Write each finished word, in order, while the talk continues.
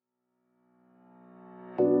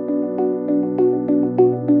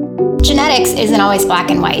genetics isn't always black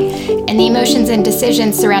and white, and the emotions and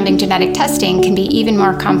decisions surrounding genetic testing can be even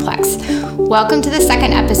more complex. Welcome to the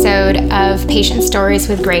second episode of Patient Stories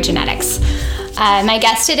with Gray Genetics. My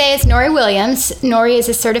guest today is Nori Williams. Nori is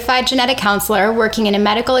a certified genetic counselor working in a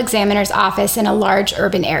medical examiner's office in a large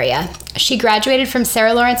urban area. She graduated from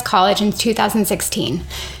Sarah Lawrence College in 2016.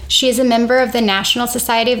 She is a member of the National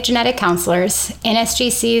Society of Genetic Counselors,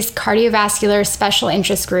 NSGC's Cardiovascular Special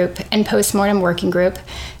Interest Group, and Postmortem Working Group.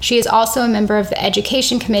 She is also a member of the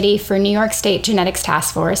Education Committee for New York State Genetics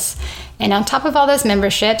Task Force. And on top of all those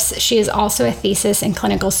memberships, she is also a thesis and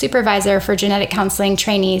clinical supervisor for genetic counseling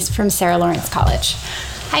trainees from Sarah Lawrence College.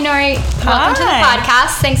 Hi, Nori. Welcome to the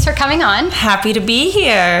podcast. Thanks for coming on. Happy to be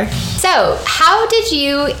here. So, how did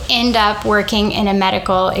you end up working in a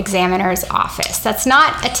medical examiner's office? That's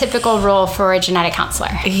not a typical role for a genetic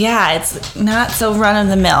counselor. Yeah, it's not so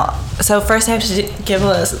run-of-the-mill. So first I have to give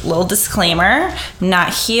a little disclaimer. I'm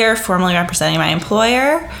not here formally representing my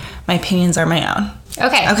employer. My opinions are my own.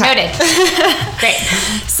 Okay. Noted. Great.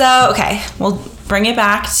 So, we'll bring it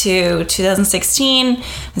back to 2016.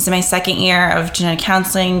 This is my second year of genetic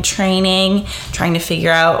counseling training, trying to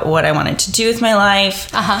figure out what I wanted to do with my life.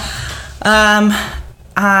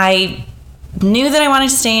 I knew that I wanted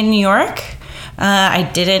to stay in New York. I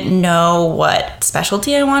didn't know what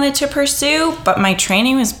specialty I wanted to pursue, but my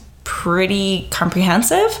training was pretty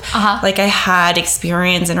comprehensive. Like I had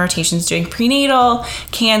experience in rotations doing prenatal,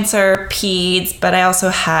 cancer, peds, but I also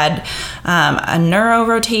had a neuro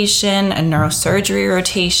rotation, a neurosurgery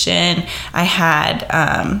rotation. I had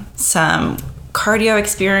some cardio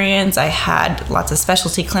experience. I had lots of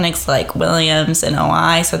specialty clinics like Williams and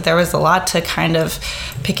OI, so there was a lot to kind of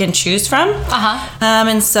pick and choose from.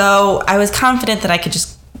 And so I was confident that I could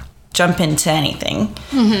just jump into anything.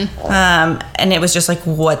 And it was just like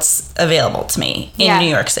what's available to me in New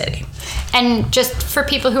York City. And just for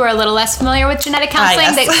people who are a little less familiar with genetic counseling,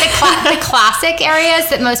 yes. the classic areas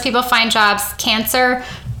that most people find jobs: cancer,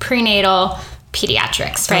 prenatal,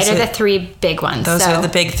 pediatrics, right? Are the three big ones. Those are the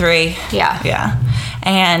big three. Yeah.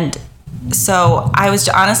 And so I was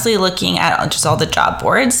honestly looking at just all the job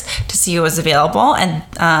boards to see what was available, and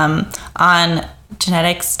on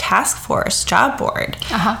Genetics Task Force job board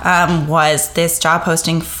was this job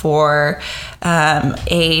posting for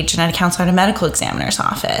a genetic counselor at a medical examiner's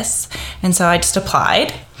office. And so I just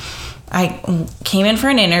applied. I came in for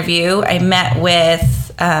an interview. I met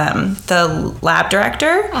with the lab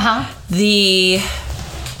director, the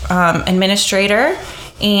administrator,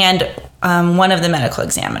 and one of the medical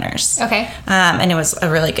examiners. And it was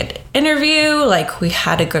a really good interview. Like, we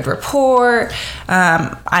had a good rapport.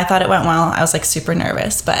 I thought it went well. I was like super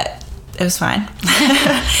nervous, but it was fine.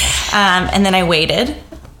 And then I waited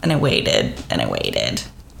and I waited and I waited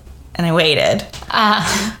and I waited.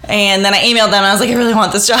 And then I emailed them and I was like, I really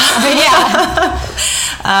want this job.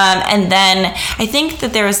 And then I think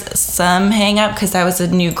that there was some hang up because I was a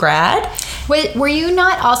new grad. Wait, were you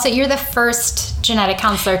not also, you're the first genetic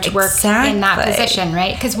counselor to work in that position,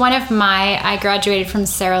 right? Because I graduated from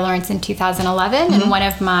Sarah Lawrence in 2011, and one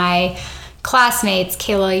of my classmates,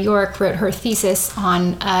 Kayla York, wrote her thesis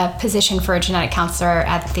on a position for a genetic counselor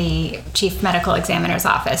at the chief medical examiner's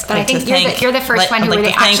office. But I think you're the first one who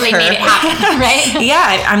really actually made it happen, right?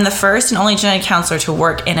 Yeah, I'm the first and only genetic counselor to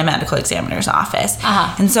work in a medical examiner's office.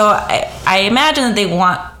 And so I imagine that they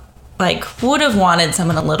would have wanted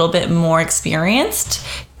someone a little bit more experienced.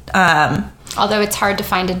 Although it's hard to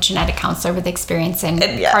find a genetic counselor with experience in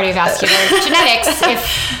cardiovascular genetics.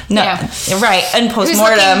 Right, and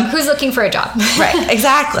postmortem. Who's looking for a job? Right,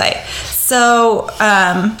 exactly. So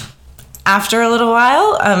after a little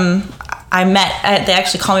while, they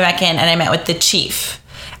actually called me back in, and I met with the chief.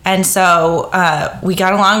 And so we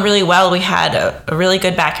got along really well. We had a really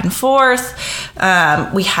good back and forth.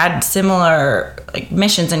 We had similar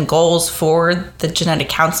missions and goals for the genetic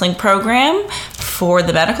counseling program for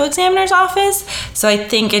the medical examiner's office. So I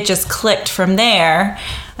think it just clicked from there.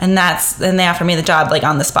 And then they offered me the job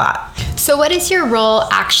on the spot. So what is your role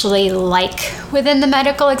actually like within the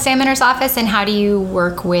medical examiner's office, and how do you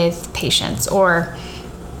work with patients or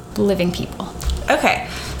living people? Okay,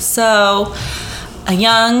 so a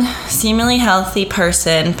young, seemingly healthy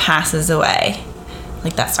person passes away.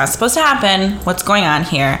 That's not supposed to happen. What's going on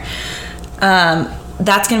here?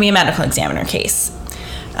 That's going to be a medical examiner case.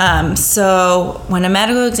 So when a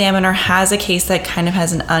medical examiner has a case that kind of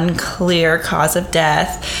has an unclear cause of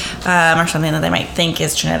death, or something that they might think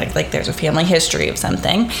is genetic, like there's a family history of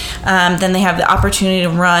something, then they have the opportunity to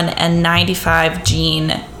run a 95 gene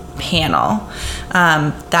panel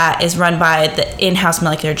that is run by the in-house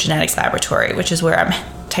molecular genetics laboratory, which is where I'm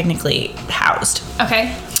technically housed.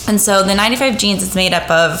 Okay. And so the 95 genes is made up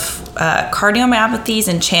of cardiomyopathies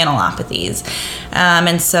and channelopathies.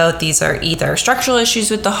 And so these are either structural issues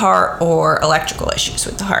with the heart or electrical issues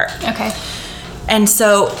with the heart. Okay. And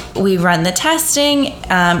so we run the testing.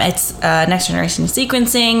 It's next generation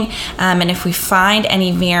sequencing. And if we find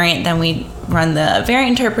any variant, then we run the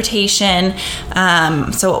variant interpretation.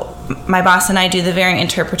 So my boss and I do the variant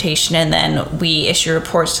interpretation, and then we issue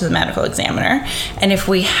reports to the medical examiner. And if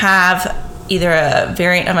we have either a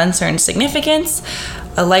variant of uncertain significance,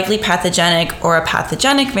 a likely pathogenic, or a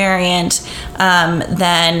pathogenic variant,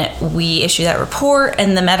 then we issue that report,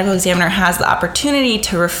 and the medical examiner has the opportunity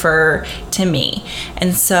to refer to me.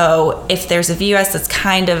 And so if there's a VUS that's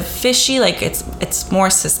kind of fishy, like it's more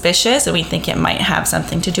suspicious, and we think it might have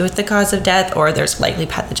something to do with the cause of death, or there's likely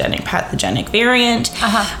pathogenic variant,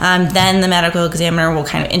 then the medical examiner will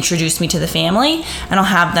kind of introduce me to the family, and I'll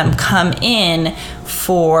have them come in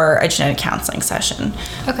for a genetic counseling session.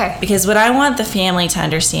 Okay. Because what I want the family to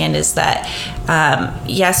understand is that,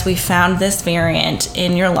 yes, we found this variant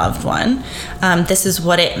in your loved one. This is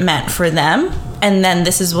what it meant for them. And then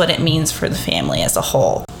this is what it means for the family as a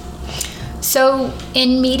whole. So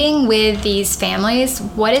in meeting with these families,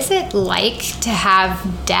 what is it like to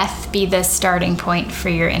have death be the starting point for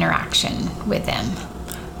your interaction with them?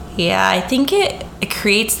 Yeah, I think it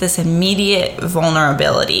creates this immediate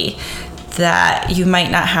vulnerability that you might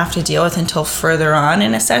not have to deal with until further on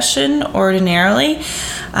in a session ordinarily.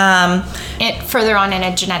 Further on in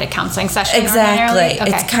a genetic counseling session? Exactly. Okay.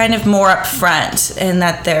 It's kind of more upfront in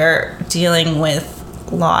that they're dealing with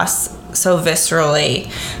loss so viscerally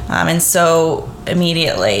and so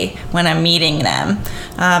immediately when I'm meeting them,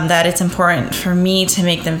 that it's important for me to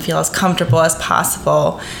make them feel as comfortable as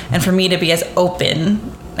possible and for me to be as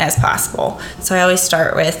open as possible. So I always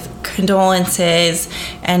start with condolences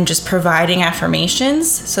and just providing affirmations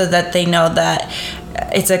so that they know that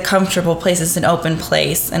it's a comfortable place, it's an open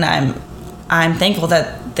place, and I'm thankful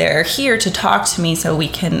that they're here to talk to me so we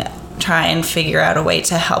can try and figure out a way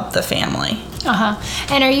to help the family.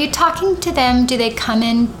 And are you talking to them, do they come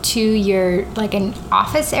into your, like, an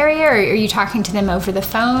office area, or are you talking to them over the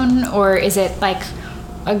phone, or is it like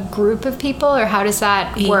a group of people, or how does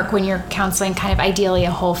that work when you're counseling kind of ideally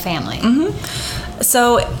a whole family?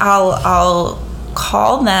 So I'll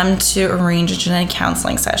call them to arrange a genetic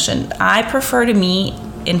counseling session. I prefer to meet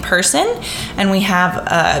in person, and we have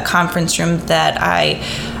a conference room that I,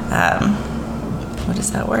 what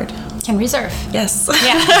is that word? Can reserve. Yes.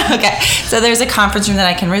 Yeah. Okay. So there's a conference room that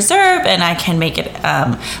I can reserve, and I can make it, like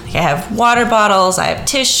I have water bottles, I have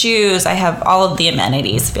tissues, I have all of the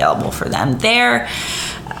amenities available for them there.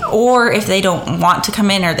 Or if they don't want to come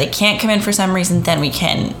in or they can't come in for some reason, then we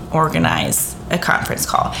can organize a conference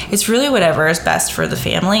call. It's really whatever is best for the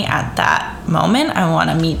family at that moment. I want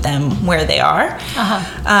to meet them where they are.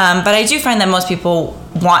 But I do find that most people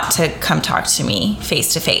want to come talk to me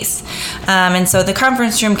face to face. And so the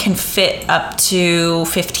conference room can fit up to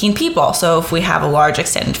 15 people. So if we have a large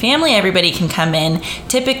extended family, everybody can come in.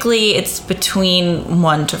 Typically, it's between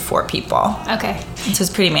 1 to 4 people. Okay. And so it's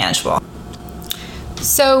pretty manageable.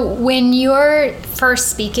 So when you're first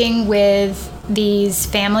speaking with these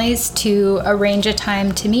families to arrange a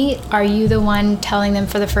time to meet, are you the one telling them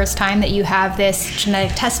for the first time that you have this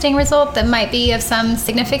genetic testing result that might be of some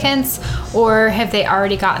significance, or have they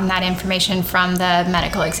already gotten that information from the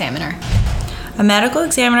medical examiner? A medical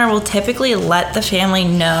examiner will typically let the family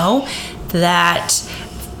know that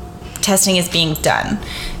testing is being done.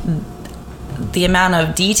 The amount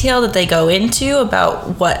of detail that they go into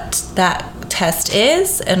about what that test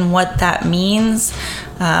is and what that means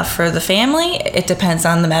for the family, it depends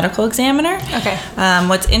on the medical examiner. Okay.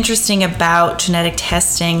 What's interesting about genetic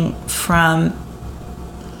testing from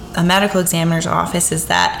a medical examiner's office is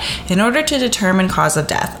that in order to determine cause of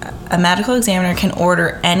death, a medical examiner can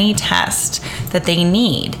order any test that they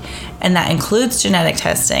need, and that includes genetic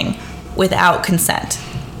testing, without consent.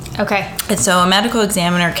 Okay. And so a medical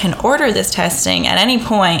examiner can order this testing at any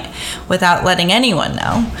point without letting anyone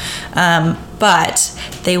know. But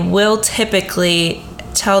they will typically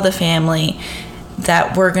tell the family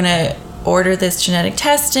that we're going to order this genetic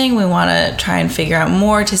testing. We want to try and figure out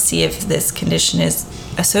more to see if this condition is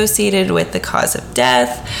associated with the cause of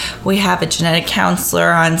death. We have a genetic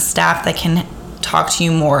counselor on staff that can talk to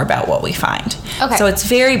you more about what we find. Okay. So it's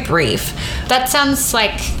very brief. That sounds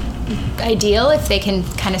like ideal if they can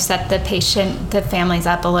kind of set the families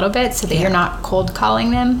up a little bit so that you're not cold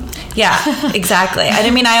calling them. Yeah, exactly. And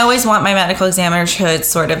I mean, I always want my medical examiner to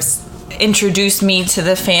sort of introduce me to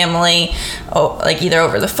the family, like either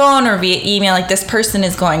over the phone or via email. Like, this person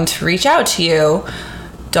is going to reach out to you.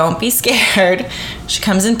 don't be scared. She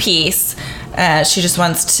comes in peace. She just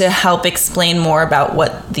wants to help explain more about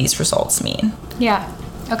what these results mean. Yeah.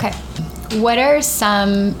 Okay. What are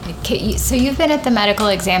some, so you've been at the medical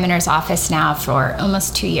examiner's office now for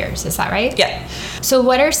almost 2 years, is that right? Yeah. So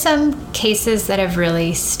what are some cases that have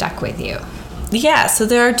really stuck with you? Yeah, so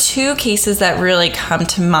there are 2 cases that really come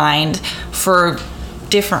to mind for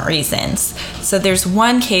different reasons. So there's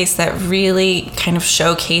one case that really kind of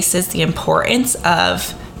showcases the importance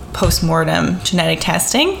of postmortem genetic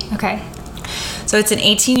testing. Okay. So it's an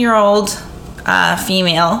 18-year-old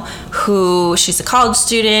female who, she's a college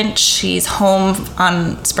student. She's home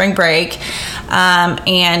on spring break,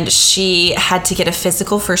 and she had to get a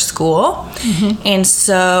physical for school. Mm-hmm. And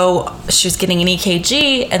so she was getting an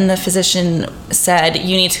EKG, and the physician said,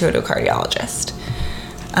 you need to go to a cardiologist.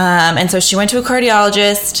 And so she went to a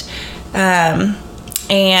cardiologist,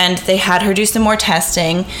 and they had her do some more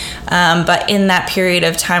testing. But in that period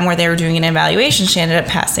of time where they were doing an evaluation, she ended up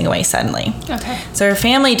passing away suddenly. Okay. So her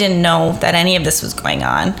family didn't know that any of this was going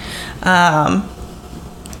on.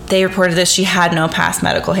 They reported that she had no past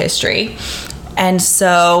medical history. And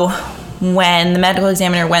so when the medical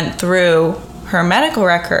examiner went through her medical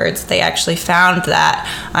records, they actually found that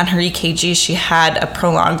on her EKG she had a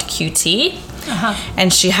prolonged QT. Uh-huh.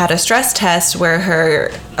 And she had a stress test where her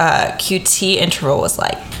QT interval was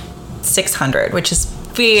like 600, which is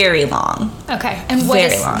very long. Okay. And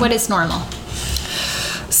what is normal?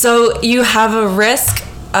 So you have a risk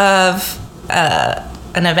of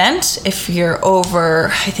an event if you're over,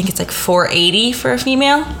 I think it's like 480 for a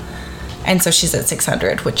female. And so she's at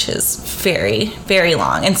 600, which is very, very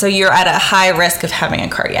long. And so you're at a high risk of having a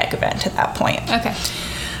cardiac event at that point. Okay.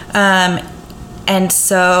 And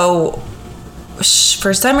so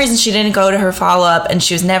for some reason she didn't go to her follow-up, and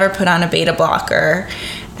she was never put on a beta blocker,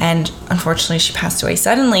 and unfortunately she passed away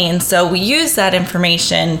suddenly. And so we used that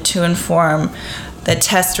information to inform the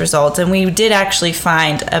test results, and we did actually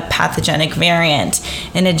find a pathogenic variant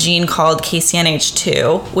in a gene called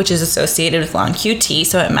KCNH2, which is associated with long QT,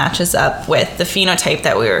 so it matches up with the phenotype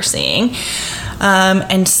that we were seeing.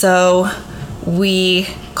 And so we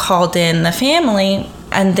called in the family,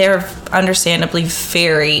 and they're understandably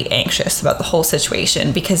very anxious about the whole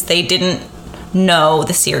situation because they didn't know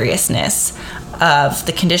the seriousness of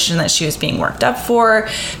the condition that she was being worked up for.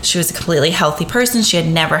 She was a completely healthy person. She had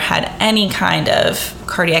never had any kind of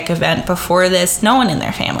cardiac event before this. No one in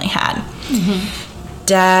their family had. Mm-hmm.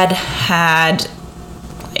 Dad had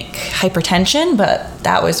like hypertension, but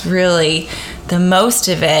that was really the most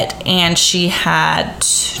of it. And she had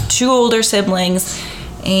 2 older siblings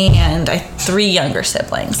and 3 younger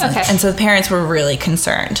siblings. Okay. And so the parents were really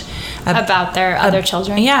concerned about their other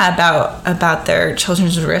children. Yeah, about their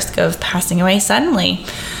children's risk of passing away suddenly.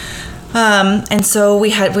 And so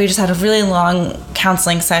we just had a really long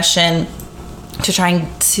counseling session to try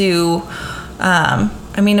to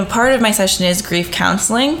a part of my session is grief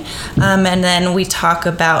counseling, and then we talk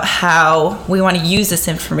about how we want to use this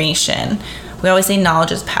information. We always say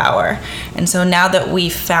knowledge is power. And so now that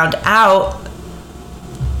we've found out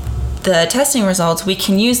the testing results, we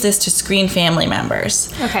can use this to screen family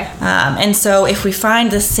members. Okay. And so if we find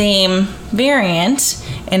the same variant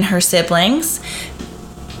in her siblings,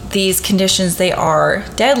 these conditions, they are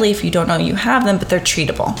deadly if you don't know you have them, but they're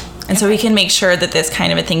treatable. And so we can make sure that this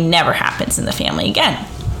kind of a thing never happens in the family again.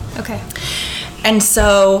 Okay. And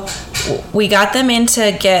so we got them in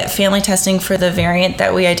to get family testing for the variant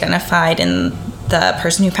that we identified in the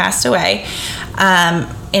person who passed away,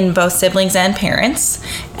 in both siblings and parents.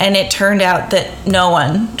 And it turned out that no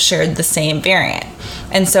one shared the same variant.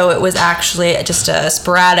 And so it was actually just a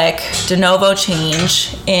sporadic de novo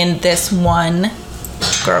change in this one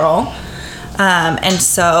girl. And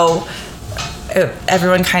so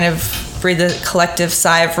everyone kind of breathed a collective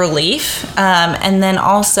sigh of relief. And then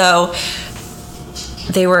also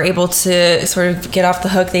they were able to sort of get off the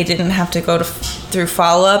hook. They didn't have to go through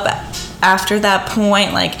follow-up after that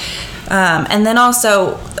point. And then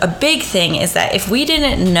also a big thing is that if we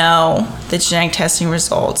didn't know the genetic testing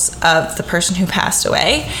results of the person who passed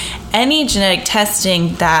away, any genetic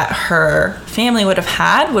testing that her family would have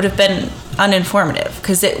had would have been uninformative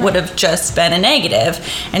because it would have just been a negative.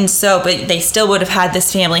 And so, but they still would have had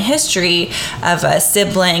this family history of a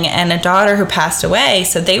sibling and a daughter who passed away,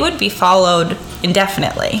 so they would be followed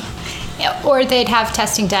indefinitely. Or they'd have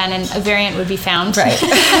testing done and a variant would be found. Right.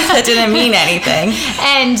 That didn't mean anything.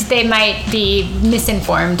 And they might be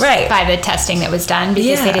misinformed by the testing that was done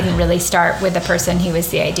because they didn't really start with the person who was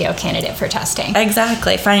the ideal candidate for testing.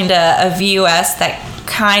 Exactly. Find a VUS that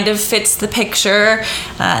kind of fits the picture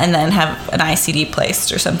and then have an ICD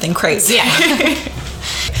placed or something crazy. Yeah.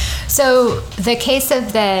 So the case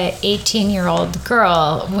of the 18-year-old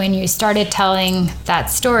girl, when you started telling that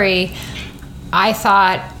story, I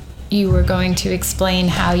thought you were going to explain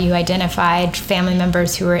how you identified family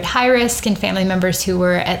members who were at high risk and family members who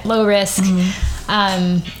were at low risk,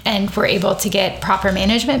 and were able to get proper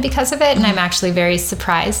management because of it. And I'm actually very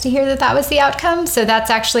surprised to hear that that was the outcome. So that's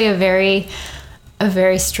actually a very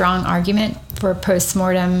strong argument for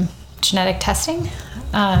postmortem genetic testing.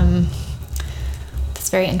 That's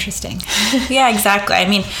very interesting. Yeah, exactly. I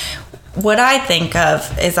mean, what I think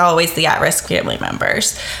of is always the at-risk family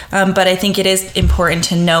members. But I think it is important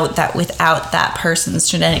to note that without that person's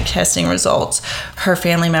genetic testing results, her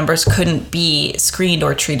family members couldn't be screened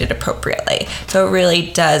or treated appropriately. So it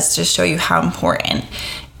really does just show you how important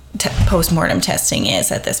postmortem testing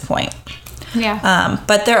is at this point. Yeah.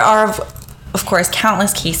 But there are, of course,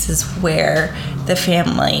 countless cases where the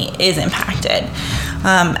family is impacted.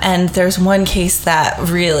 And there's one case that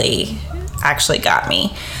really actually got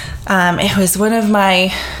me. It was one of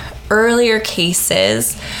my earlier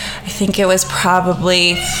cases. I think it was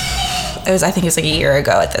like a year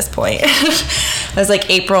ago at this point. It was like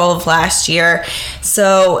April of last year.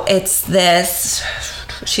 So it's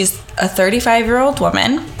she's a 35-year-old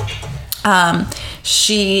woman.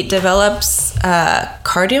 She develops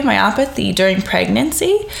cardiomyopathy during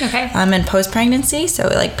pregnancy, and post-pregnancy, so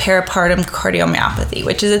like peripartum cardiomyopathy,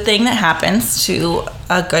 which is a thing that happens to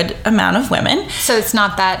a good amount of women. So it's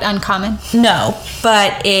not that uncommon? No,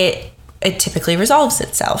 but it typically resolves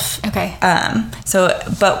itself. Okay.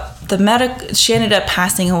 But she ended up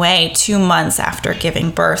passing away 2 months after giving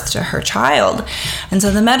birth to her child. And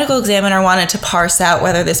so the medical examiner wanted to parse out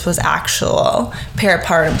whether this was actual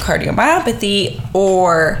peripartum cardiomyopathy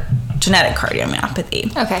or genetic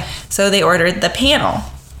cardiomyopathy. Okay. So they ordered the panel.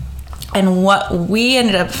 And what we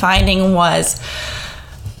ended up finding was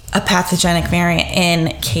a pathogenic variant in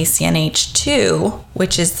KCNH2,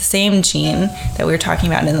 which is the same gene that we were talking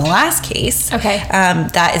about in the last case. Okay.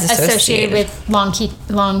 That is associated with long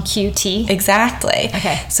QT. Exactly.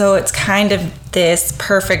 Okay. So it's kind of this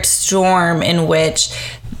perfect storm in which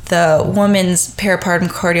the woman's peripartum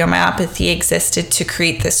cardiomyopathy existed to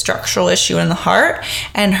create this structural issue in the heart,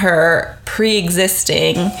 and her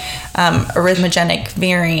pre-existing arrhythmogenic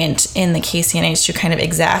variant in the KCNH2 kind of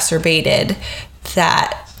exacerbated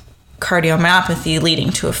that cardiomyopathy, leading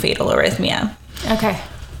to a fatal arrhythmia. Okay.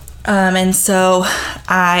 And so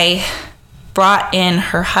I brought in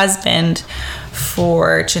her husband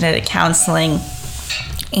for genetic counseling,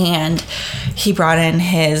 and he brought in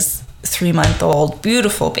his 3-month-old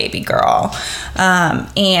beautiful baby girl.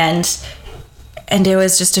 And it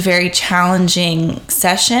was just a very challenging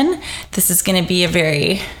session. This is going to be a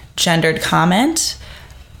very gendered comment,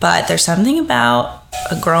 but there's something about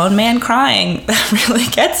a grown man crying that really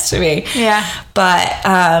gets to me. Yeah. But,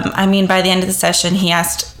 by the end of the session, he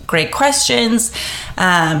asked great questions,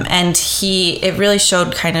 and it really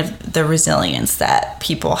showed kind of the resilience that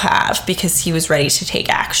people have, because he was ready to take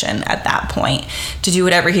action at that point to do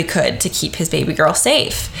whatever he could to keep his baby girl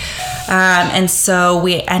safe. And so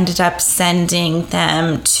we ended up sending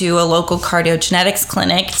them to a local cardiogenetics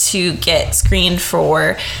clinic to get screened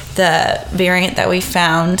for the variant that we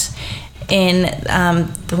found in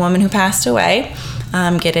the woman who passed away,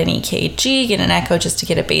 get an EKG, get an echo just to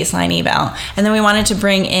get a baseline eval. And then we wanted to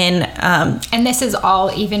bring in... and this is all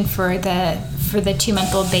even for the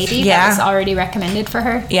 2-month-old baby that was already recommended for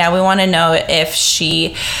her? Yeah, we want to know if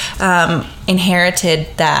she inherited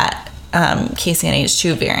that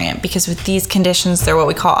KCNH2 variant, because with these conditions, they're what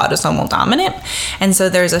we call autosomal dominant. And so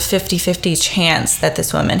there's a 50-50 chance that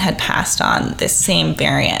this woman had passed on this same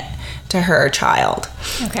variant to her child.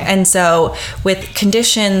 Okay. And so with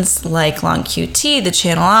conditions like long QT, the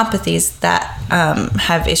channelopathies that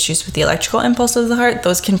have issues with the electrical impulse of the heart,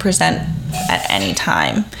 those can present at any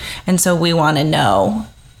time. And so we want to know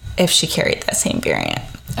if she carried that same variant.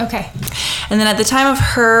 Okay. And then at the time of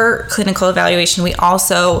her clinical evaluation, we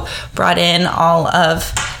also brought in all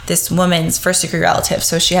of this woman's first-degree relatives.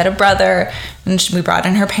 So she had a brother, and we brought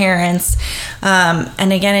in her parents.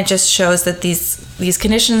 And again, it just shows that these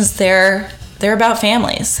conditions, they're about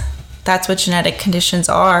families. That's what genetic conditions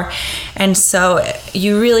are. And so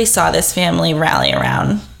you really saw this family rally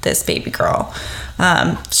around this baby girl.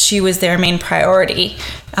 She was their main priority.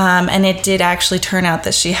 And it did actually turn out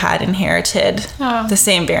that she had inherited the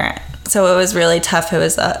same variant. So it was really tough. It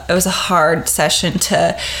was a hard session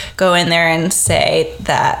to go in there and say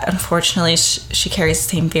that unfortunately she carries the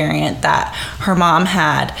same variant that her mom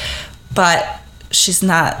had, but she's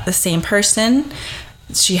not the same person.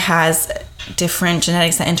 She has different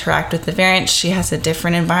genetics that interact with the variant. She has a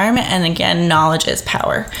different environment. And again, knowledge is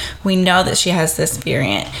power. We know that she has this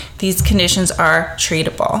variant. These conditions are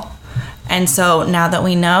treatable. And so now that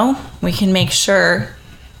we know, we can make sure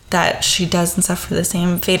that she doesn't suffer the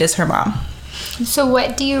same fate as her mom. So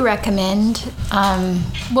what do you recommend?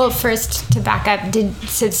 Well, first, to back up,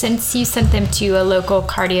 since you sent them to a local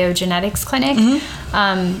cardiogenetics clinic,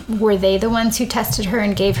 were they the ones who tested her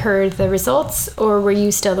and gave her the results, or were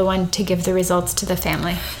you still the one to give the results to the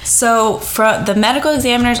family? So the medical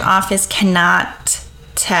examiner's office cannot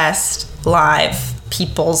test live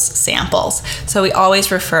people's samples. So we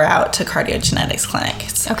always refer out to cardiogenetics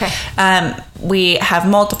clinics. Okay. We have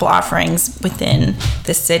multiple offerings within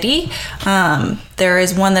the city. There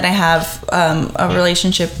is one that I have a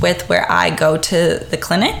relationship with where I go to the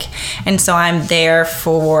clinic. And so I'm there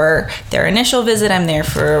for their initial visit. I'm there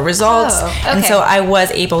for results. Oh, okay. And so I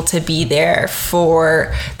was able to be there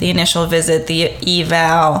for the initial visit, the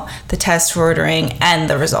eval, the test ordering, and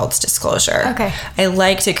the results disclosure. Okay. I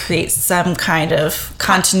like to create some kind of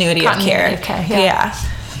continuity of care. Yeah.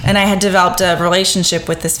 And I had developed a relationship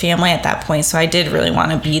with this family at that point, so I did really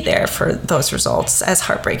want to be there for those results, as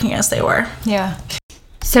heartbreaking as they were. Yeah.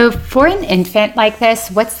 So for an infant like this,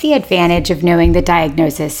 what's the advantage of knowing the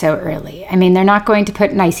diagnosis so early? I mean, they're not going to put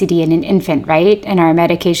an ICD in an infant, right? And our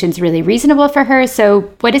medication's really reasonable for her. So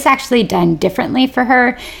what is actually done differently for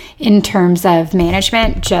her in terms of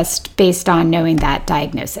management, just based on knowing that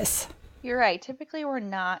diagnosis? You're right. Typically, we're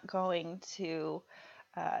not going to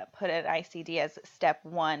put an ICD as step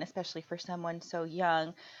one, especially for someone so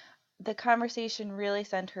young. The conversation really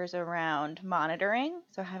centers around monitoring,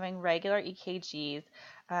 so having regular EKGs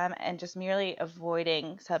and just merely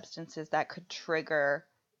avoiding substances that could trigger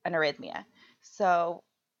an arrhythmia. So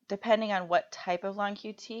depending on what type of long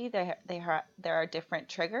QT, there are different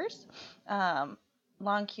triggers. Long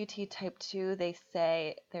QT type 2, they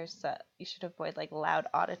say you should avoid like loud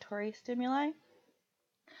auditory stimuli.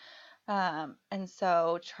 And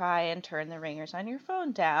so try and turn the ringers on your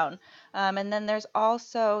phone down. And then there's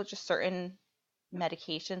also just certain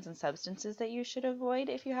medications and substances that you should avoid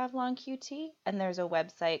if you have long QT. And there's a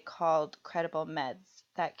website called Credible Meds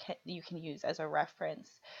that you can use as a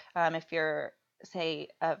reference. If you're, say,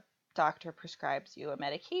 a doctor prescribes you a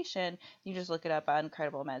medication, you just look it up on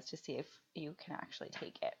Credible Meds to see if you can actually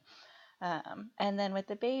take it. And then with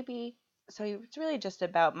the baby, so it's really just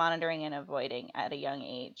about monitoring and avoiding at a young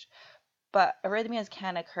age. But arrhythmias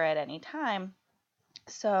can occur at any time.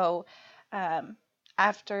 So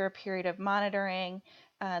after a period of monitoring,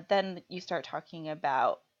 then you start thinking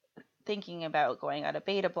about going on a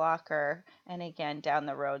beta blocker. And again, down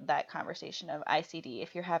the road, that conversation of ICD,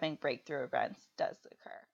 if you're having breakthrough events, does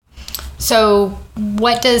occur. So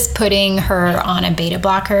what does putting her on a beta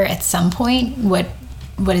blocker at some point, what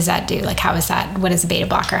does that do? Like, what is a beta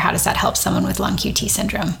blocker? How does that help someone with long QT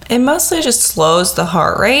syndrome? It mostly just slows the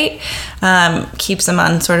heart rate, keeps them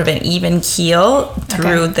on sort of an even keel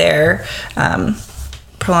through their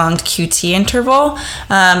prolonged QT interval.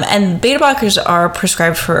 And beta blockers are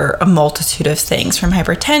prescribed for a multitude of things, from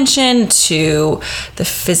hypertension to the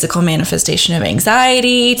physical manifestation of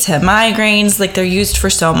anxiety to migraines. Like, they're used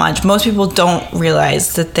for so much. Most people don't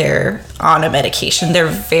realize that they're on a medication.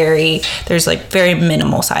 There's very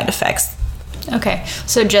minimal side effects. Okay.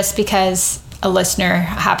 So just because a listener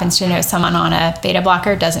happens to know someone on a beta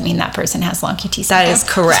blocker doesn't mean that person has long QT syndrome. That is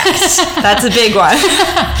correct. That's a big one.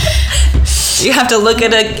 You have to look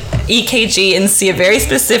at an EKG and see a very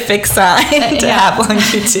specific sign to have long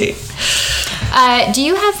QT. Do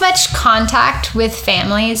you have much contact with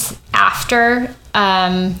families after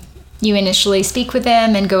you initially speak with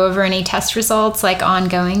them and go over any test results, like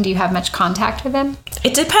ongoing? Do you have much contact with them?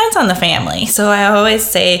 It depends on the family. So I always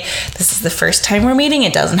say, this is the first time we're meeting.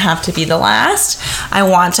 It doesn't have to be the last. I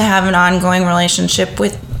want to have an ongoing relationship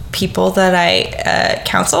with people that I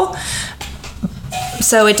counsel.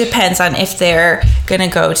 So it depends on if they're going to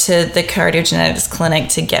go to the cardiogenetics clinic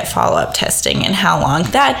to get follow-up testing and how long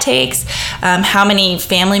that takes, how many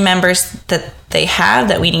family members that they have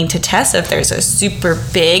that we need to test. So if there's a super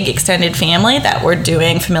big extended family that we're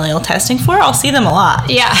doing familial testing for, I'll see them a lot.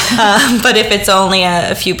 Yeah. But if it's only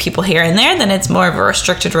a few people here and there, then it's more of a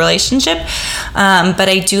restricted relationship. But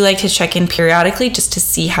I do like to check in periodically just to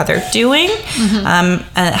see how they're doing, and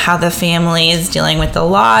how the family is dealing with the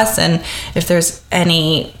loss, and if there's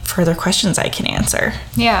any further questions I can answer.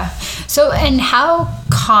 Yeah. So, and how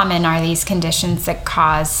common are these conditions that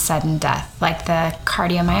cause sudden death, like the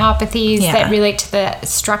cardiomyopathies that relate to the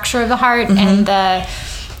structure of the heart and the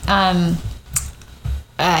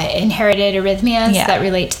inherited arrhythmias that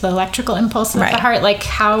relate to the electrical impulse of the heart? Like,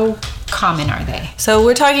 how common are they? So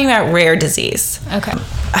we're talking about rare disease. Okay.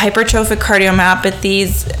 Hypertrophic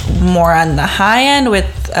cardiomyopathies more on the high end with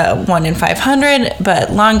 1 in 500,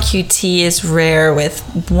 but long QT is rare with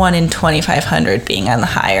 1 in 2,500 being on the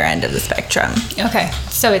higher end of the spectrum. Okay.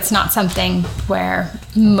 So it's not something where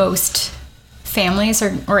most families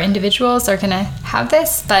or individuals are going to have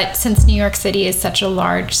this, but since New York City is such a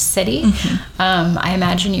large city, I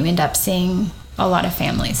imagine you end up seeing a lot of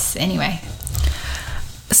families anyway.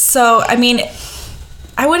 So, I mean,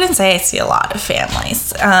 I wouldn't say I see a lot of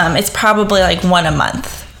families. It's probably like 1 a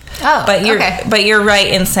month. Oh, but you're right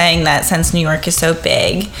in saying that since New York is so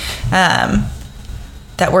big,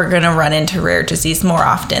 that we're going to run into rare disease more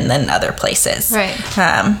often than other places. Right.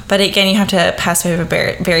 But again, you have to pass by a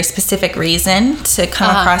very, very specific reason to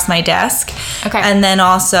come across my desk. Okay. And then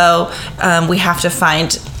also, we have to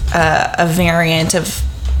find a variant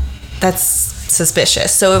that's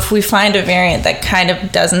suspicious. So if we find a variant that kind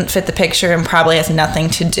of doesn't fit the picture and probably has nothing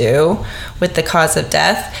to do with the cause of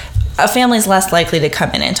death, a family's less likely to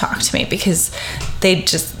come in and talk to me because they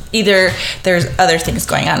just either there's other things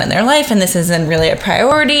going on in their life and this isn't really a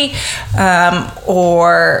priority,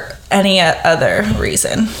 or any other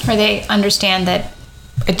reason. Or they understand that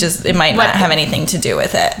it might not have anything to do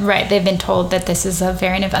with it. Right. They've been told that this is a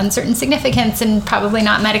variant of uncertain significance and probably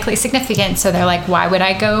not medically significant. So they're like, why would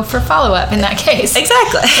I go for follow-up in that case?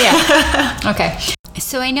 Exactly. Yeah. Okay.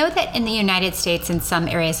 So I know that in the United States, in some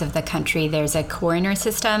areas of the country, there's a coroner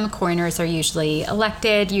system. Coroners are usually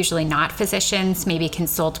elected, usually not physicians, maybe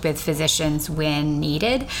consult with physicians when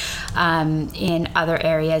needed. In other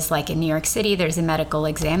areas, like in New York City, there's a medical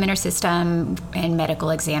examiner system, and medical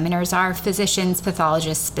examiners are physicians,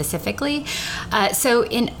 pathologists specifically. So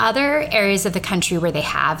in other areas of the country where they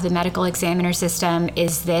have the medical examiner system,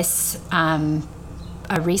 is this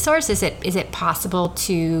a resource? Is it possible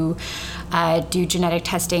to do genetic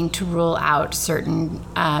testing to rule out certain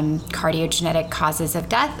cardiogenetic causes of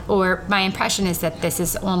death? Or my impression is that this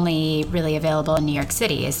is only really available in New York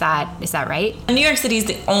City. Is that right? New York City is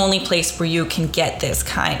the only place where you can get this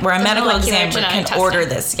kind, where a medical examiner can order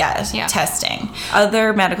this testing.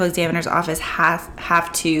 Other medical examiners' office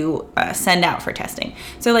have to send out for testing.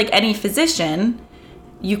 So like any physician,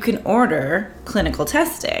 you can order clinical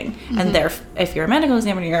testing, and if you're a medical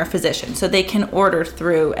examiner, you're a physician, so they can order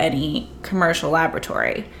through any commercial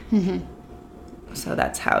laboratory. So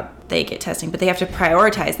that's how they get testing, but they have to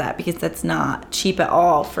prioritize that because that's not cheap at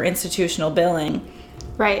all for institutional billing.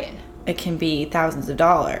 Right. It can be thousands of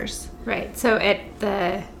dollars. Right. So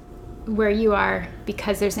where you are,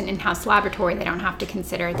 because there's an in-house laboratory, they don't have to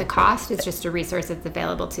consider the cost. It's just a resource that's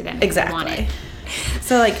available to them if they want it.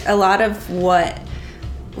 So like a lot of what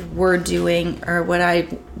we're doing, or what I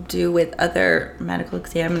do with other medical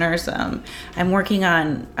examiners, I'm working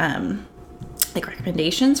on like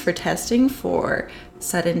recommendations for testing for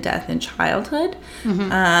sudden death in childhood,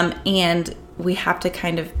 and we have to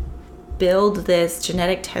kind of build this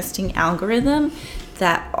genetic testing algorithm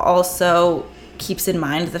that also keeps in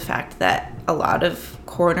mind the fact that a lot of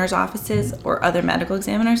coroners' offices or other medical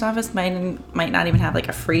examiners' office might not even have like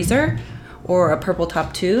a freezer or a purple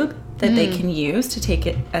top tube that they can use to take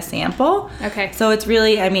a sample. Okay. So it's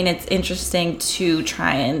really, it's interesting to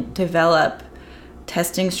try and develop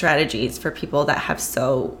testing strategies for people that have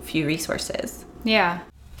so few resources. Yeah.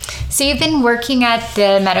 So you've been working at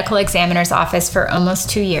the medical examiner's office for almost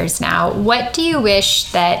 2 years now. What do you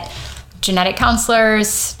wish that genetic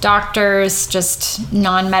counselors, doctors, just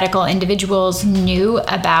non-medical individuals knew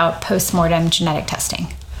about postmortem genetic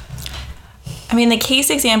testing? The case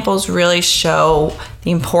examples really show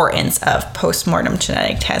the importance of postmortem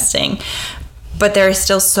genetic testing, but there are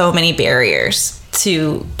still so many barriers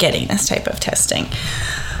to getting this type of testing.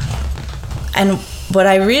 And what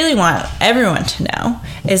I really want everyone to know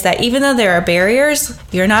is that even though there are barriers,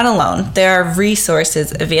 you're not alone. There are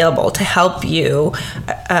resources available to help you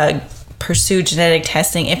pursue genetic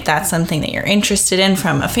testing if that's something that you're interested in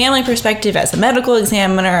from a family perspective, as a medical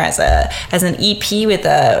examiner, as an EP with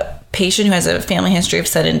a patient who has a family history of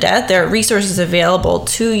sudden death. There are resources available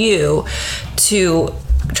to you to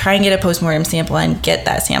try and get a postmortem sample and get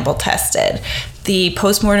that sample tested. The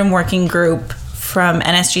postmortem working group from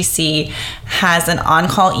NSGC has an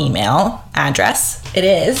on-call email address. It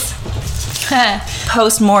is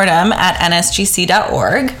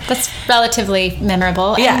postmortem@nsgc.org. That's relatively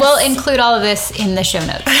memorable. Yes. And we'll include all of this in the show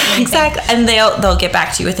notes. Exactly. And they'll get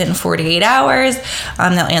back to you within 48 hours.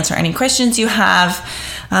 They'll answer any questions you have.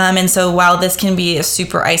 And so while this can be a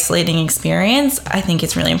super isolating experience, I think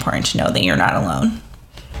it's really important to know that you're not alone.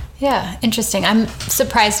 Yeah, interesting. I'm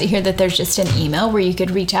surprised to hear that there's just an email where you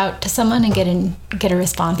could reach out to someone and get a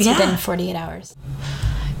response within 48 hours.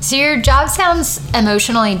 So your job sounds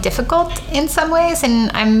emotionally difficult in some ways,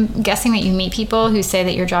 and I'm guessing that you meet people who say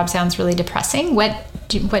that your job sounds really depressing. What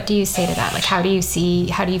do you say to that? Like, how do you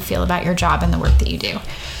feel about your job and the work that you do?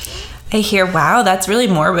 I hear, wow, that's really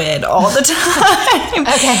morbid all the time.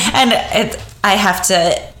 Okay. And I have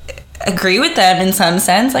to agree with them in some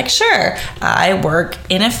sense. Like, sure, I work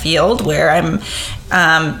in a field where I'm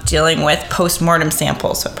dealing with post-mortem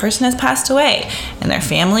samples. So a person has passed away and their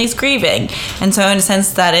family's grieving. And so in a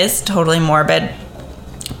sense, that is totally morbid.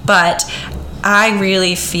 But I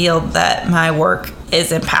really feel that my work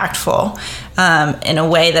is impactful in a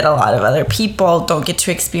way that a lot of other people don't get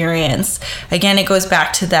to experience. Again, it goes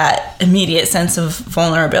back to that immediate sense of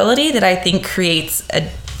vulnerability that I think creates a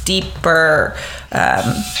deeper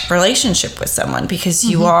relationship with someone, because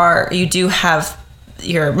you do have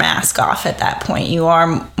your mask off at that point. You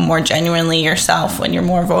are more genuinely yourself when you're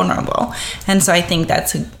more vulnerable. And so I think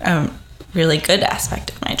that's a really good aspect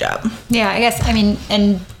of my job. Yeah, I guess, I mean,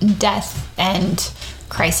 and death and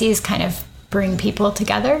crises kind of bring people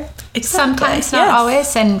together. Exactly. Sometimes, not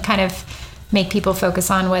always, and kind of make people focus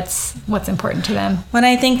on what's important to them. When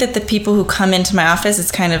I think that the people who come into my office,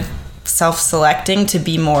 it's kind of self-selecting to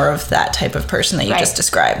be more of that type of person that you just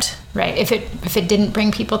described. Right. If it didn't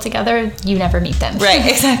bring people together, you never meet them. Right,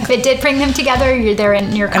 exactly. If it did bring them together, you're there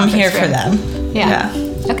in your conference room. I'm here for them. Yeah.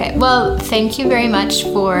 Okay. Well, thank you very much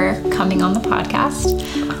for coming on the podcast.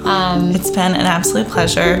 It's been an absolute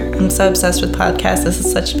pleasure. I'm so obsessed with podcasts. This is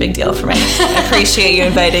such a big deal for me. I appreciate you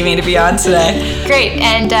inviting me to be on today. Great.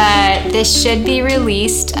 And this should be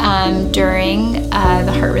released during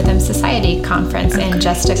the Heart Rhythm Society conference in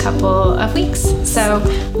just a couple of weeks. So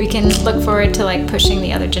we can look forward to pushing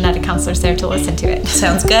the other genetic counselors there to listen to it.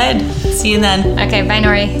 Sounds good. See you then. Okay. Bye,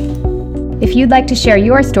 Nori. If you'd like to share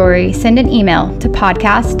your story, send an email to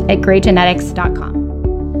podcast@graygenetics.com.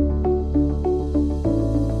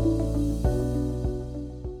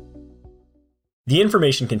 The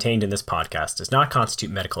information contained in this podcast does not constitute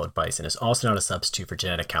medical advice and is also not a substitute for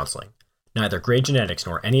genetic counseling. Neither Gray Genetics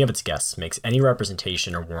nor any of its guests makes any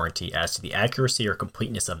representation or warranty as to the accuracy or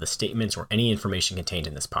completeness of the statements or any information contained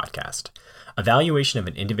in this podcast. Evaluation of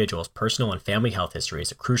an individual's personal and family health history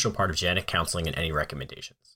is a crucial part of genetic counseling and any recommendations.